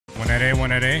One at A,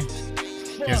 one at A.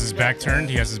 He has his back turned.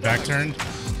 He has his back turned.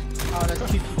 Oh,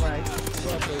 that's keep right.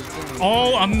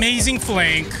 Oh, amazing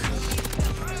flank.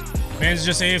 Man's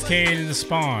just AFK in the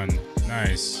spawn.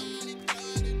 Nice.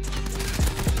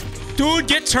 Dude,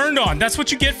 get turned on. That's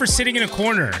what you get for sitting in a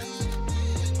corner.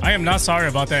 I am not sorry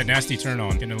about that nasty turn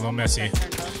on. Getting a little messy.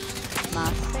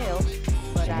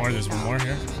 One more. There's one more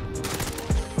here.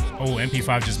 Oh,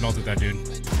 MP5 just melted that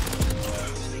dude.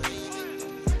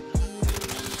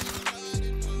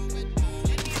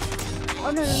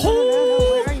 Oh, no,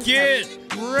 Oh, get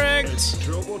wrecked.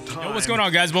 Yo, what's going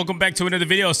on, guys? Welcome back to another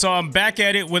video. So I'm back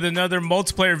at it with another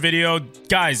multiplayer video.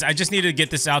 Guys, I just need to get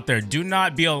this out there. Do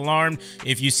not be alarmed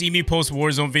if you see me post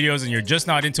Warzone videos and you're just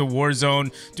not into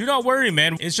Warzone. Do not worry,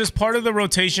 man. It's just part of the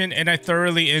rotation and I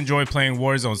thoroughly enjoy playing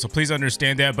Warzone. So please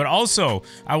understand that. But also,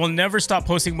 I will never stop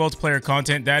posting multiplayer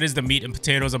content. That is the meat and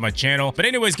potatoes of my channel. But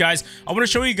anyways, guys, I want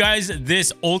to show you guys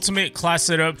this ultimate class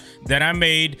setup that I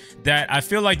made that I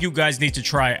feel like you guys need to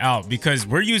try out because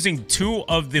we're using two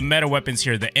of the meta weapons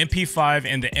here, the MP5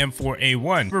 and the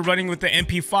M4A1. We're running with the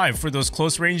MP5 for those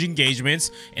close range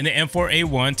engagements and the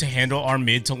M4A1 to handle our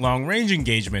mid to long range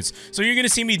engagements. So you're going to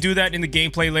see me do that in the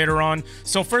gameplay later on.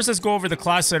 So first, let's go over the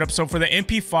class setup. So for the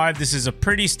MP5, this is a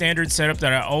pretty standard setup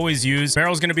that I always use.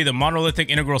 Barrel is going to be the monolithic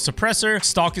integral suppressor.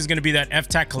 Stock is going to be that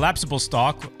FTAC collapsible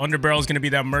stock. Underbarrel is going to be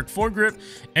that Merc foregrip.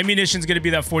 Ammunition is going to be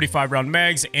that 45 round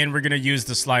mags. And we're going to use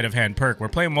the sleight of hand perk. We're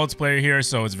playing multiplayer here,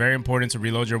 so it's very important to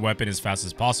reload your weapon as fast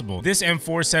as possible. This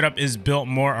M4 setup is built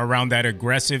more around that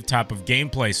aggressive type of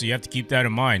gameplay, so you have to keep that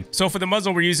in mind. So for the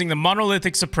muzzle, we're using the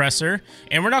monolithic suppressor,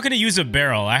 and we're not going to use a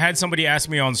barrel. I had somebody ask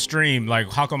me on stream,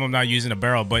 like, how come I'm not using a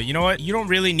barrel? But you know what? You don't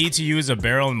really need to use a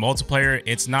barrel in multiplayer.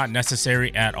 It's not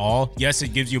necessary at all. Yes, it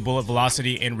gives you bullet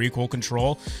velocity and recoil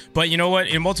control, but you know what?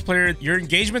 In multiplayer, your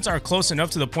engagements are close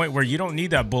enough to the point where you don't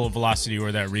need that bullet velocity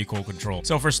or that recoil control.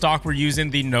 So for stock, we're using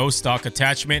the no stock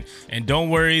attachment, and don't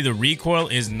worry, the recoil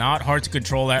is not hard to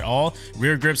control at all.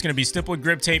 Rear grip's going to be stippled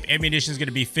grip tape. Ammunition is going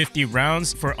to be 50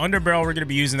 rounds. For underbarrel, we're going to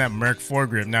be using that Merc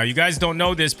foregrip. Now, you guys don't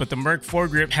know this, but the Merc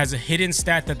foregrip has a hidden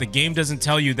stat that the game doesn't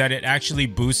tell you, that it actually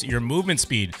boosts your movement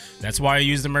speed. That's why I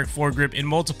use the Merc foregrip in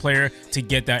multiplayer, to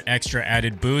get that extra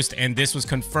added boost. And this was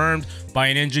confirmed by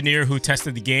an engineer who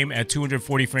tested the game at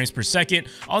 240 frames per second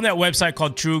on that website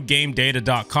called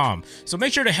truegamedata.com. So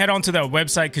make sure to head on to that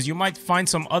website because you might find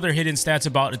some other hidden stats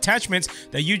about attachments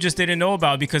that you just didn't know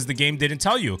about because the game didn't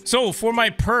tell you. So for my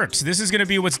perks, this is going to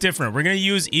be what's different. We're going to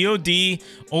use EOD,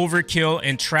 Overkill,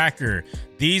 and Tracker.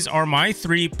 These are my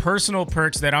three personal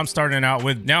perks that I'm starting out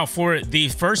with. Now, for the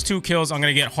first two kills, I'm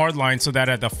going to get Hardline so that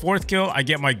at the fourth kill, I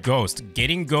get my Ghost.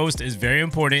 Getting Ghost is very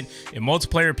important. In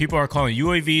multiplayer, people are calling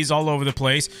UAVs all over the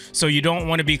place, so you don't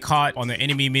want to be caught on the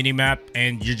enemy minimap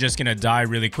and you're just going to die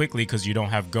really quickly because you don't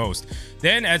have Ghost.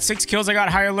 Then at 6 kills, I got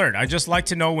High Alert. I just like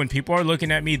to know when people are looking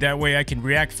at me. That way I can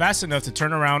react fast enough to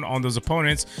turn around on those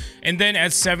opponents. And then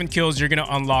at 7 kills, you're going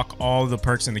to unlock all the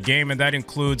perks in the game, and that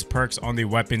includes perks on the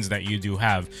weapons that you do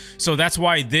have. So that's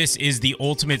why this is the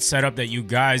ultimate setup that you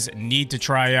guys need to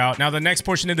try out. Now, the next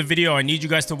portion of the video, I need you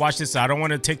guys to watch this. I don't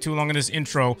want to take too long in this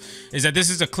intro, is that this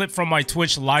is a clip from my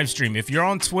Twitch live stream. If you're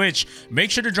on Twitch,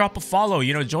 make sure to drop a follow,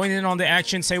 you know, join in on the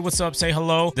action, say what's up, say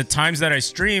hello. The times that I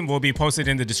stream will be posted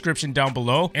in the description down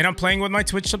below. And I'm playing with my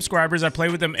Twitch subscribers. I play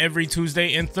with them every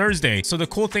Tuesday and Thursday. So the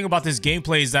cool thing about this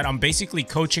gameplay is that I'm basically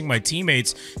coaching my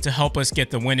teammates to help us get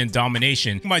the win in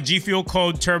Domination. My GFUEL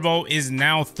code Turbo is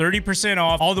now 30%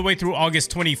 off all the way through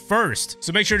August 21st.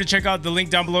 So make sure to check out the link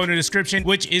down below in the description,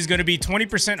 which is going to be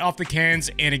 20% off the cans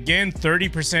and again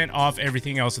 30% off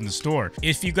everything else in the store.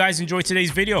 If you guys enjoyed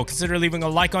today's video, consider leaving a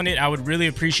like on it. I would really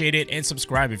appreciate it, and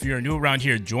subscribe if you're new around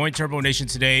here. Join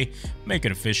Turbonation today, make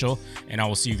it official, and I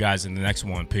will see you guys in the next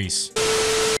one. Peace.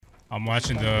 I'm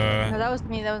watching the No, that was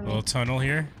me. That was little me. tunnel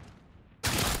here.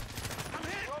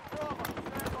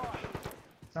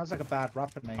 Sounds like a bad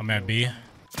rap at me. I'm at B.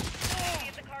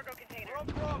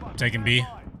 I'm taking B.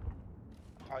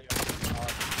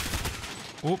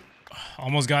 Oop,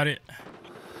 almost got it.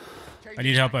 I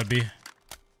need help at B.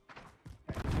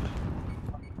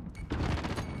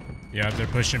 Yeah, they're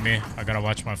pushing me. I gotta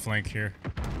watch my flank here.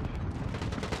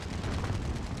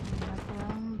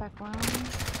 Back one.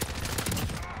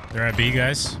 They're at B,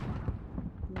 guys.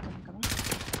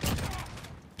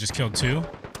 Just killed 2. Okay,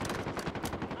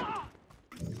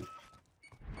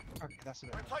 that's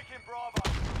it.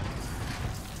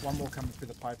 One more coming through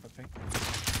the pipe, I think.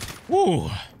 Woo!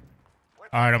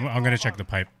 Alright, I'm gonna check the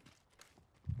pipe.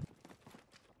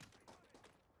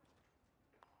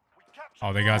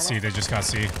 Oh, they got C. They just got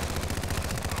C.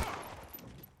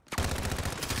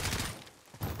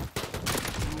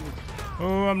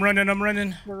 Oh, I'm running. I'm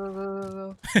running.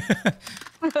 Go.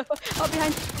 Oh,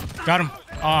 behind. Got him.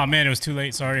 Oh, man, it was too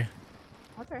late. Sorry.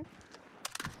 Okay. I'm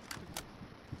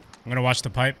going to watch the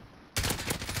pipe.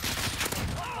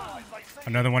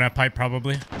 Another one at pipe,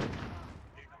 probably.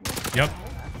 Yep.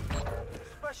 Oh,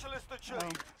 that's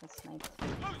nice.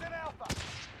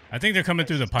 I think they're coming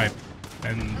through the pipe.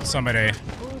 And somebody. Ooh,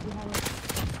 behind me.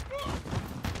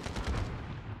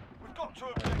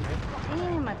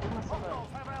 Damn, I put myself up.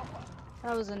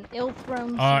 That was an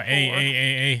ill-thrown C4.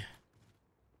 A.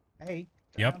 Hey.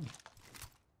 Yep. damn.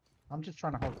 I'm just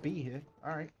trying to hold B here.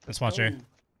 All right. Let's watch A. go.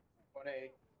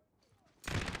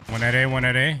 One at A, one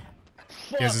at A.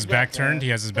 He has his back turned. He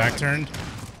has his back turned.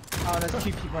 Oh, there's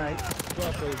two people right.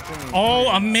 Oh,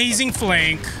 amazing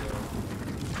flank.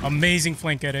 Amazing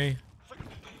flank at A.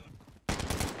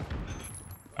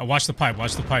 Watch the pipe.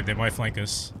 Watch the pipe. They might flank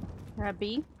us. They're at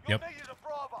B. Yep.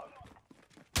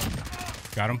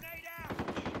 Got him.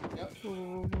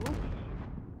 Ooh.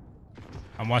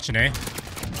 I'm watching A.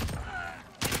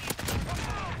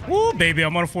 Woo, baby.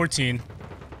 I'm on a 14.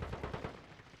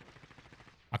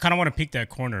 I kind of want to peek that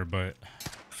corner, but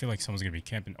I feel like someone's going to be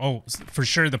camping. Oh, for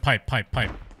sure the pipe.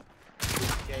 Yeah,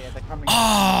 they're coming.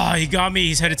 Ah, he got me.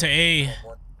 He's headed to A.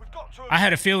 I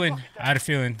had a feeling.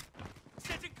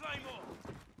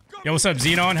 Yo, what's up,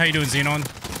 Xenon? How you doing, Xenon?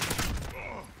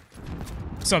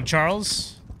 What's up,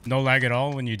 Charles? No lag at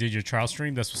all when you did your trial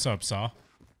stream. That's what's up, Saw.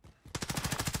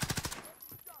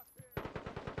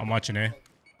 I'm watching A.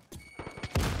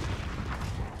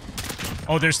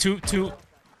 Oh, there's two.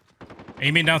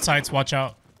 Aiming down sights. Watch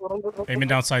out. Aiming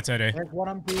down sights at A. There's one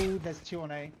on B. There's two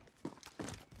on A.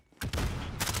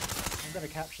 I'm gonna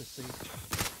capture C.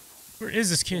 Where is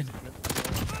this kid?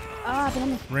 Ah,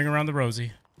 behind me. Ring around the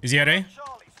rosy. Is he at A?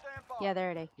 Yeah,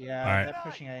 they're at A. Yeah, All right. they're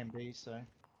pushing A and B. So.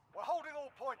 We're holding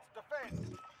all points.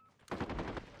 Defend.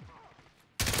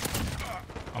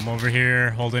 I'm over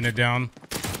here holding it down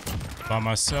by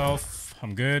myself.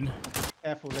 I'm good.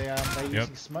 Careful, they're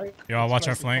using smoke. Yo, I'll watch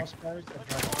our Explosive flank. crossbows and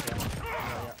dragons,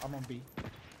 yeah, I'm on B.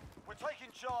 We're taking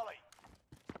Charlie.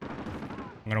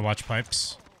 I'm gonna watch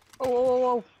pipes.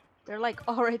 Oh. They're like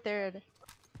all right there.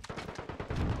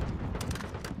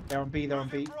 They're on B. They're on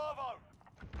B. Bravo.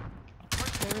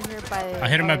 They were here by. I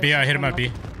hit him at B. I hit him at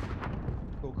B.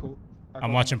 Cool.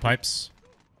 I'm watching pipes.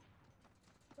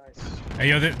 Hey,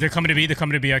 yo, they're coming to B. They're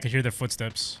coming to B. I can hear their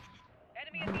footsteps.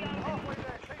 Halfway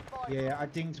there. Keep fighting. Yeah, I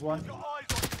dinged one. Got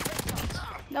eyes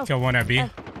on you. No. Kill one at B.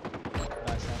 Nice.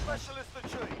 Specialist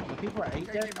achieved. The people at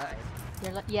 8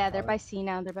 dead? They're by C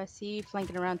now. They're by C,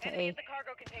 flanking around to A.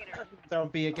 They're on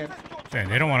B again. Man,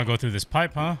 they don't want to go through this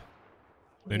pipe, huh?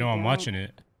 They know I'm watching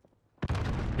it.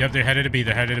 Yep, they're headed to B.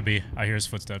 They're headed to B. I hear his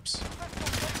footsteps.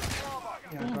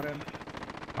 Yeah, I got him.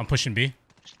 I'm pushing B.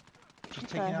 Just What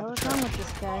the taking hell out is the wrong truck. with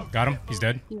this guy? Got him. He's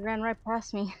dead. He ran right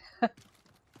past me.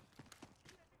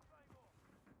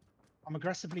 I'm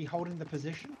aggressively holding the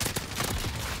position.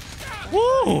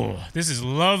 Woo! This is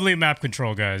lovely map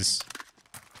control, guys.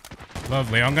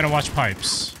 Lovely. I'm gonna watch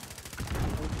pipes.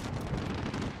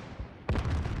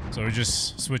 So we're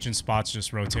just switching spots,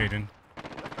 just rotating. They've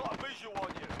got a visual on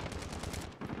you.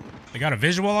 They got a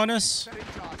visual on us?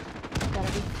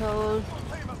 Gotta be told.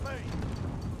 Team at B.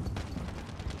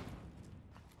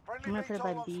 I'm Friendly gonna play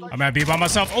by VTOL on B. station. I'm at B by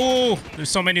myself. Oh! There's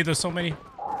so many. There's so many.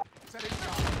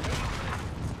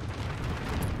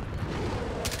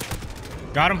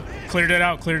 Got him. Cleared it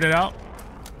out. Cleared it out.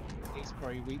 He's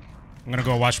probably weak. I'm gonna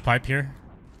go watch pipe here.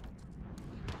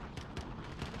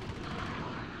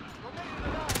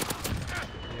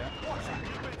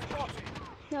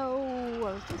 No, I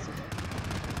was just.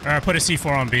 Alright, put a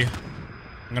C4 on B.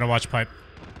 I'm gonna watch pipe.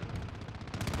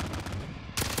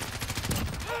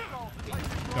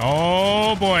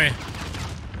 Oh boy.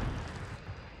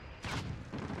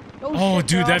 Oh shit,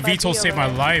 dude, they're that all by VTOL B saved over my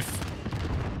there. life.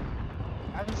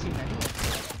 I haven't seen anyone.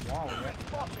 Wow,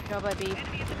 yeah. Go by B.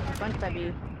 Bunch by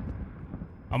B.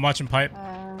 I'm watching pipe.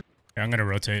 Uh, Yeah, I'm gonna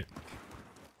rotate.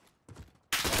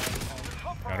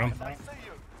 Got him. They see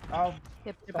you. Oh,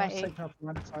 yep, if they're I by was A. taking up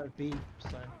one side of B, so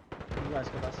you guys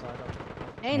got that side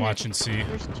up. Hey, I'm Nick, watching C.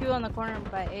 There's two on the corner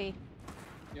by A.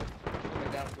 Yep,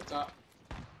 coming down to the top.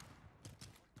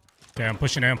 Okay, I'm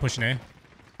pushing A. I'm pushing A.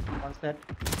 One's dead.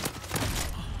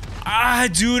 Ah,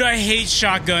 dude, I hate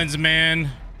shotguns, man.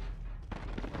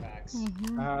 Facts.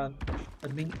 The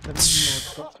mini lord got to us.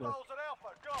 Hostiles at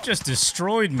Alpha. Go. Just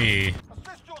destroyed me.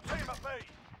 Assist your team at B.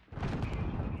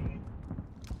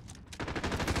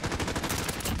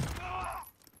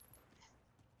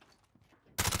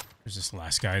 There's this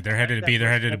last guy. They're headed to B. They're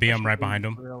headed to B. I'm right behind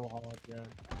them. Real hard, yeah.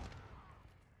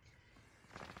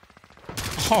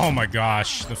 Oh my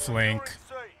gosh, the flank.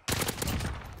 You're in C.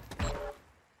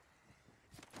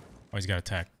 Oh, he's got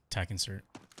a tac insert.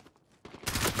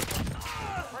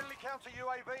 Friendly counter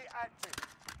UAV active.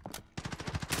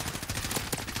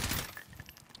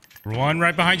 One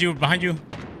right behind you,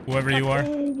 whoever you are.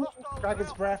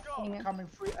 Dragon's breath Dang it. coming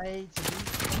through A to B.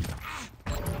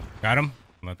 Got him.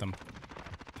 Let them.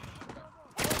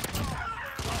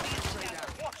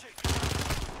 Watch it.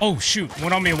 Oh shoot!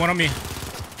 One on me. Got him.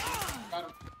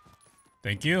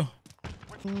 Thank you.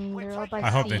 They're all by I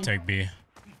hope C. they take B.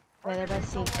 Yeah, they're by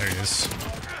C. There he is.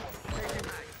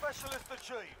 Specialist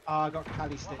achieved. I got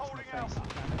Cali sticks in Holding the face.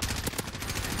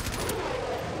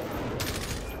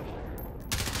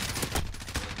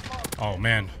 Oh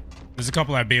man, there's a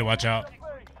couple at B. Watch out.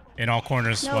 In all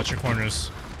corners. No. Watch your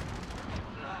corners.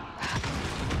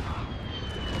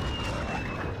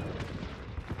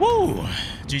 Woo!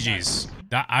 GG's.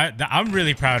 I'm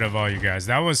really proud of all you guys.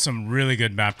 That was some really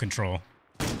good map control.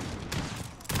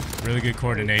 Really good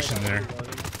coordination there.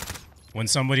 When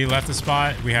somebody left the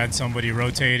spot, we had somebody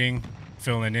rotating,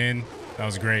 filling in. That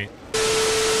was great.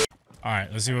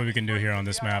 Alright, let's see what we can do here on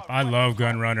this map. I love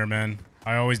Gun Runner, man.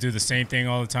 I always do the same thing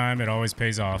all the time. It always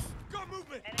pays off.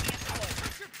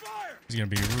 He's gonna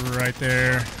be right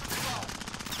there.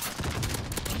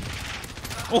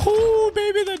 Oh,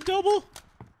 baby, the double.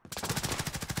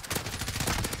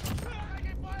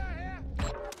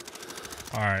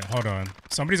 Alright, hold on.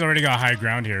 Somebody's already got high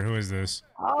ground here. Who is this?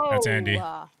 Oh, That's Andy.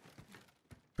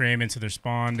 Frame into their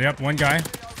spawn. Yep, one guy.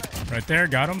 Right there,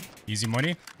 got him. Easy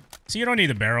money. So you don't need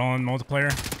the barrel on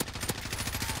multiplayer.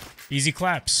 Easy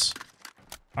claps.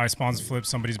 Alright, spawns flip.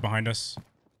 Somebody's behind us.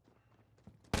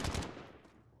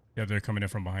 Yep, they're coming in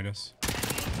from behind us.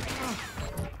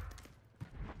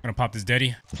 Gonna pop this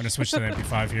Deddy. Gonna switch to the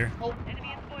MP5 here. Oh.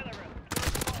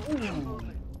 Ooh.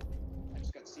 I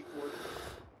just got C4.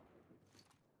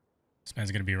 This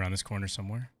man's gonna be around this corner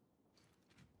somewhere.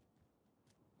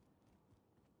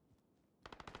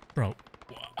 Bro.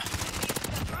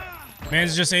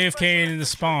 Man's just AFK in the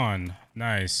spawn.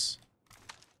 Nice.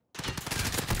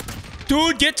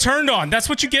 Dude, get turned on. That's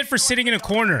what you get for sitting in a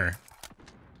corner.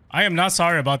 I am not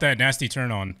sorry about that nasty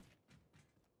turn on.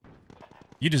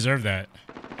 You deserve that.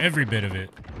 Every bit of it.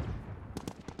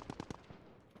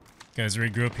 Guys,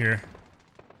 regroup here.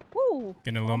 Woo.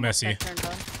 Getting a little messy.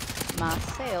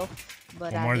 Myself,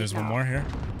 but One more, there's one more here.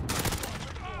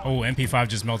 Oh, MP5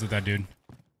 just melted that dude.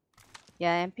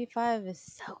 Yeah, MP5 is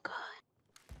so good.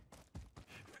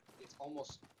 It's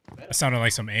almost better. That sounded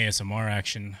like some ASMR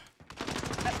action.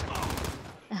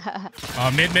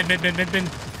 Mid.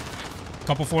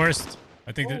 Couple forest.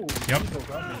 I think that. Yep.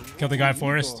 Killed the guy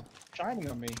forest. Shining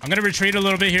on me. I'm gonna retreat a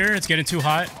little bit here. It's getting too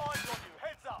hot. Eyes on you.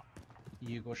 Heads up.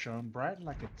 You go shine bright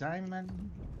like a diamond.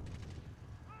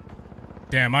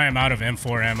 Damn, I am out of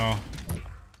M4 ammo.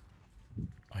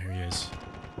 Oh, here he is.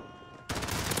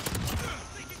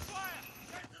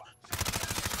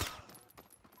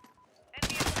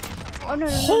 Oh no!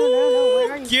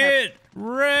 Where are you? Get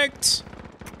wrecked.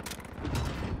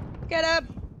 Get up!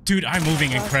 Dude, I'm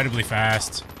moving incredibly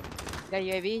fast. Got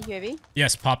UAV?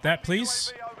 Yes, pop that,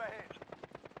 please. UAV overhead.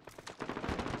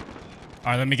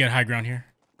 Alright, let me get high ground here.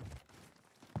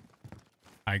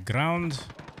 High ground.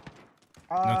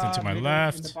 Nothing to my middle,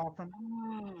 left. in the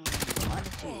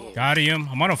bathroom. Got him.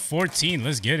 I'm on a 14.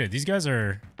 Let's get it. These guys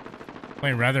are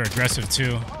playing rather aggressive,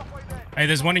 too. Halfway there. Hey,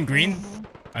 there's one in green.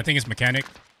 I think it's mechanic.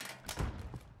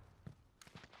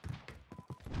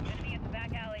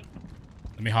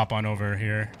 Let me hop on over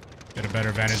here. Get a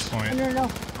better vantage point. No.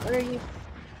 Where are you?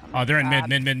 Oh, they're in God.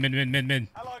 mid.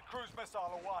 Allied cruise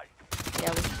missile away.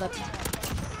 Yeah, we slept.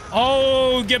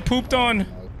 Oh, get pooped on.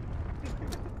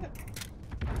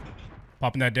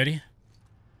 Popping that Deddy.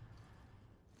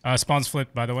 Spawns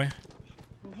flipped, by the way.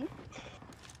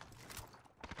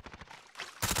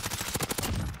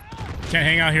 Can't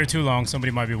hang out here too long.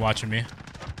 Somebody might be watching me.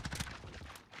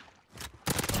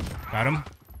 Got him.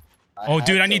 Oh,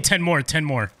 dude, I need 10 more. 10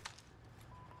 more.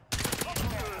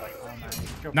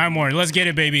 9 more. Let's get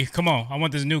it, baby. Come on. I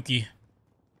want this nukie.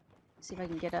 See if I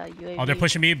can get a UAV. Oh, they're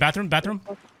pushing me. Bathroom.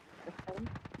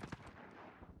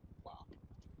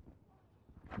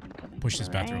 Push this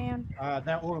bathroom.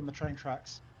 They're all on the train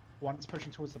tracks. One's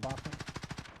pushing towards the bathroom.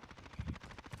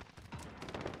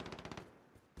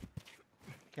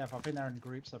 Careful, I've been there in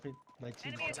groups. I think they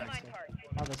team.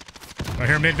 Others. Right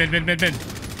here, mid.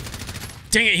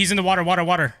 Dang it, he's in the water.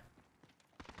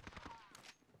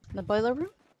 The boiler room?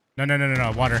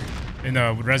 No, water. In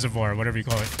the reservoir, whatever you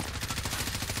call it.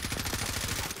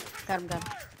 Got him.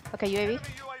 Okay, UAV.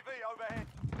 UAV overhead.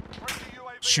 Friendly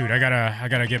UAV Shoot, I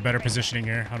gotta get better positioning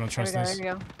here. I don't trust this.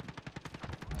 There we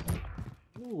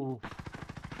go. Ooh,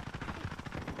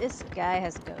 This guy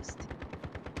has ghost.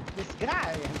 this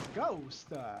guy. ghost.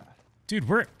 Dude,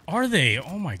 where are they?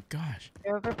 Oh my gosh.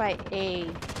 They're over by A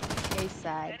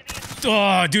side.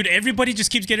 Oh, dude, everybody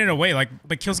just keeps getting away. Like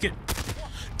kills get.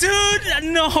 Dude,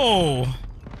 no.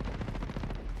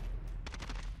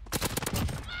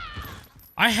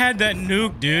 I had that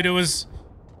nuke, dude. It was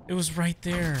right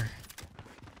there.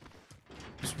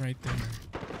 It was right there.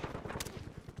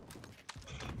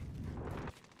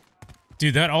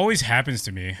 Dude, that always happens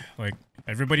to me. Like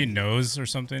everybody knows or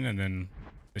something, and then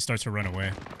they start to run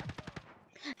away.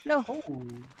 No. Oh,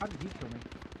 how did he kill me?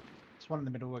 There's one in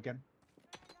the middle again.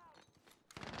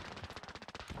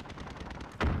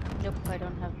 Nope, I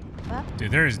don't have that.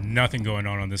 Dude, there is nothing going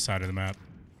on this side of the map.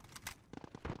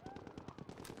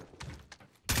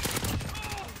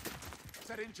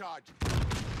 Set in charge.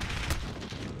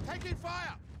 Taking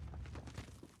fire.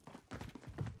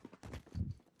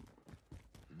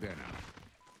 Then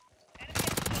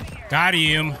Got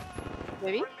him.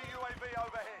 Maybe? Friendly UAV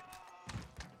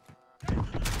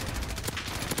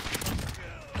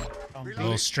overhead.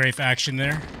 Little strafe action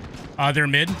there. They're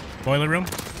mid. Boiler room.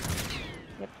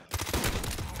 Yep.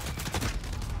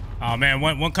 Oh man,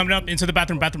 one coming up into the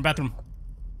bathroom.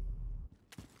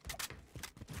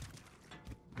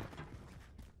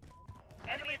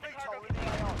 Enemy VTOL in the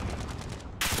AO.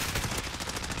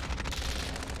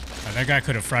 That guy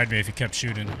could have fried me if he kept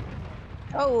shooting.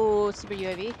 Oh, super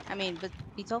UAV. I mean, but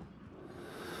Beetle.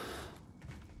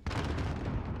 We're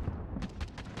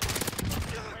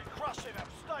crushing them.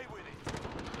 Stay with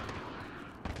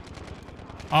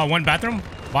it. One bathroom.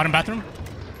 Bottom bathroom.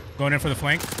 Going in for the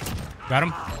flank. Got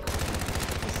him.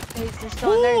 They're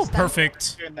still in there. Ooh,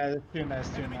 perfect. Doing that.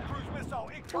 Enemy cruise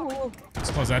missile incoming. Oh, Let's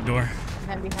close that door.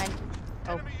 behind.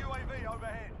 Oh, Enemy UAV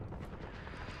overhead.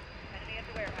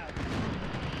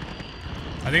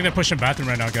 I think they're pushing bathroom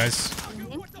right now, guys.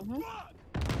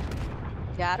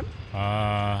 got him.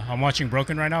 I'm watching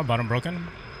Broken right now. Bottom Broken.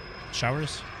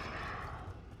 Showers.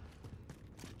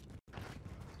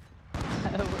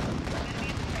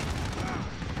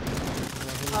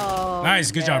 Oh,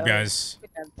 Nice. Good job, guys. Good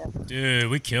job, Jeff. Dude,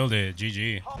 we killed it.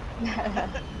 GG.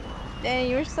 Dang,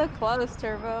 you were so close,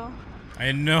 Turbo.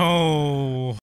 I know.